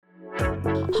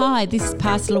Hi, this is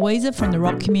Pastor Louisa from the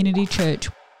Rock Community Church.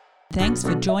 Thanks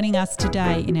for joining us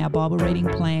today in our Bible reading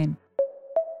plan.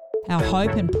 Our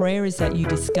hope and prayer is that you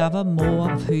discover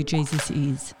more of who Jesus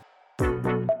is.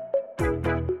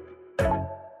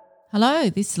 Hello,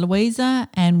 this is Louisa,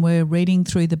 and we're reading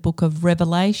through the book of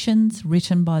Revelations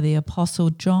written by the Apostle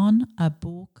John, a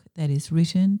book that is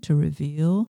written to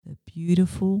reveal the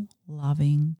beautiful,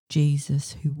 loving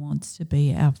Jesus who wants to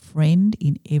be our friend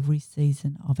in every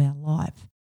season of our life.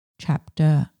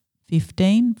 Chapter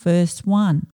 15, verse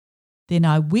 1. Then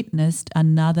I witnessed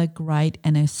another great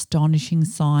and astonishing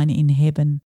sign in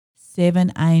heaven,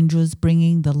 7 angels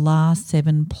bringing the last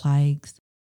 7 plagues,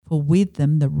 for with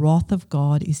them the wrath of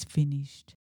God is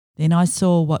finished. Then I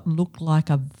saw what looked like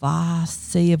a vast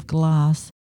sea of glass,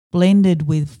 blended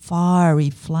with fiery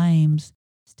flames.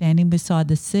 Standing beside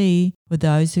the sea were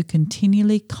those who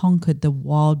continually conquered the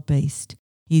wild beast,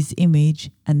 his image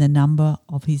and the number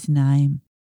of his name.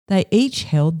 They each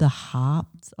held the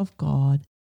harps of God,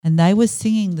 and they were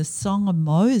singing the song of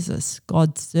Moses,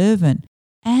 God's servant,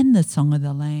 and the song of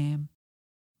the Lamb.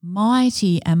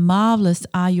 Mighty and marvellous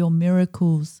are your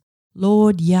miracles,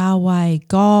 Lord Yahweh,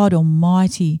 God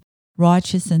Almighty.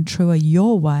 Righteous and true are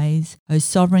your ways, O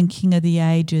sovereign King of the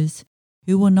ages.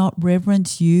 Who will not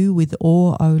reverence you with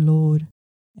awe, O Lord,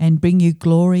 and bring you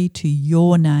glory to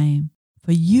your name?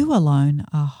 For you alone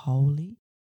are holy,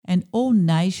 and all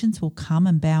nations will come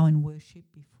and bow in worship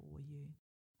before you,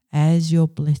 as your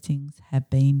blessings have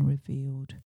been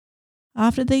revealed.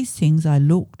 After these things I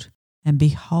looked, and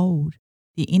behold,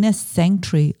 the inner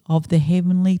sanctuary of the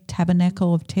heavenly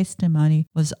tabernacle of testimony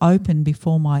was opened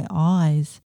before my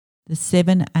eyes. The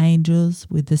 7 angels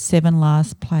with the 7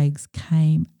 last plagues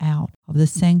came out of the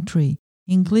sanctuary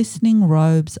in glistening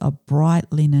robes of bright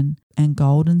linen and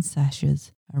golden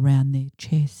sashes around their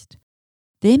chest.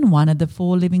 Then one of the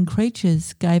 4 living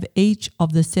creatures gave each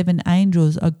of the 7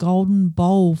 angels a golden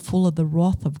bowl full of the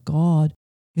wrath of God,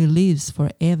 who lives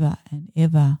forever and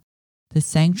ever. The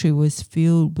sanctuary was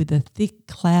filled with a thick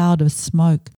cloud of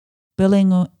smoke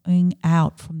billowing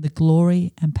out from the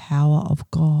glory and power of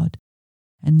God.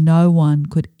 And no one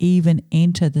could even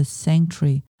enter the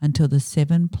sanctuary until the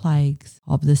 7 plagues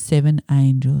of the 7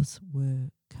 angels were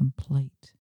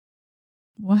complete.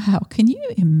 Wow, can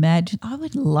you imagine? I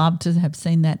would love to have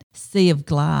seen that sea of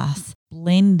glass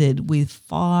blended with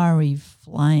fiery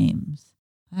flames.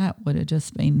 That would have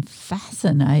just been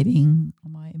fascinating.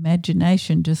 My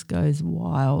imagination just goes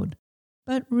wild.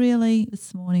 But really,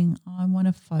 this morning, I want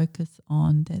to focus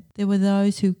on that there were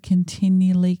those who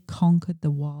continually conquered the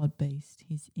wild beast,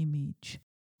 his image,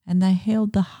 and they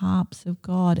held the harps of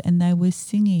God, and they were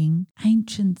singing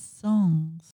ancient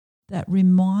songs that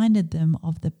reminded them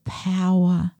of the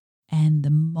power and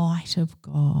the might of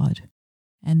God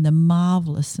and the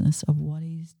marvellousness of what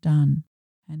he's done.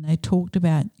 And they talked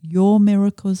about your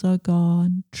miracles, O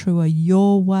God, true are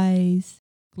your ways,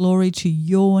 glory to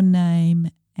your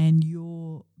name and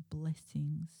your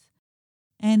blessings.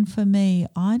 And for me,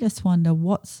 I just wonder,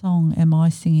 what song am I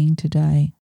singing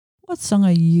today? What song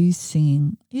are you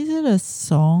singing? Is it a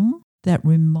song that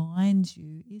reminds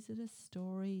you? Is it a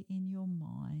story in your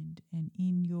mind and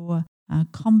in your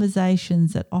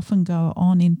conversations that often go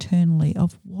on internally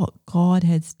of what God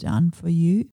has done for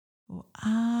you? Or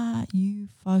are you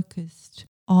focused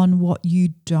on what you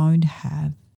don't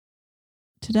have?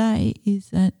 Today is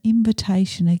an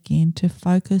invitation again to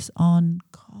focus on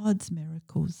God's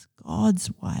miracles,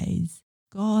 God's ways,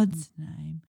 God's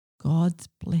name, God's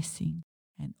blessing,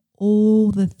 and all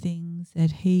the things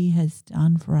that he has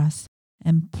done for us,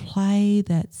 and play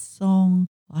that song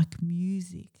like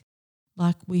music,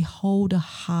 like we hold a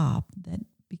harp that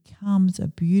becomes a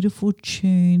beautiful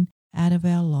tune out of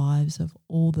our lives of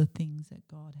all the things that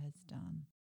God has done.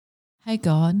 Hey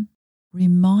God,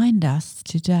 remind us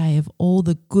today of all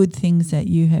the good things that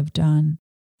you have done,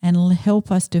 and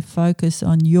help us to focus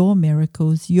on your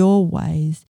miracles, your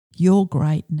ways, your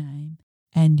great name,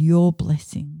 and your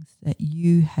blessings that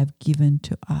you have given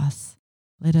to us.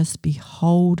 Let us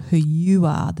behold who you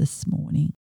are this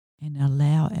morning and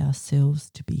allow ourselves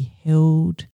to be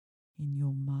held in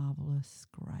your marvelous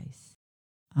grace.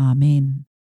 Amen.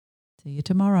 See you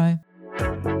tomorrow.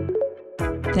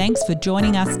 Thanks for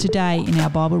joining us today in our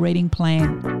Bible reading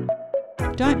plan.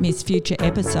 Don't miss future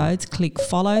episodes. Click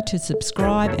follow to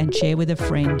subscribe and share with a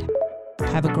friend.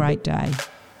 Have a great day.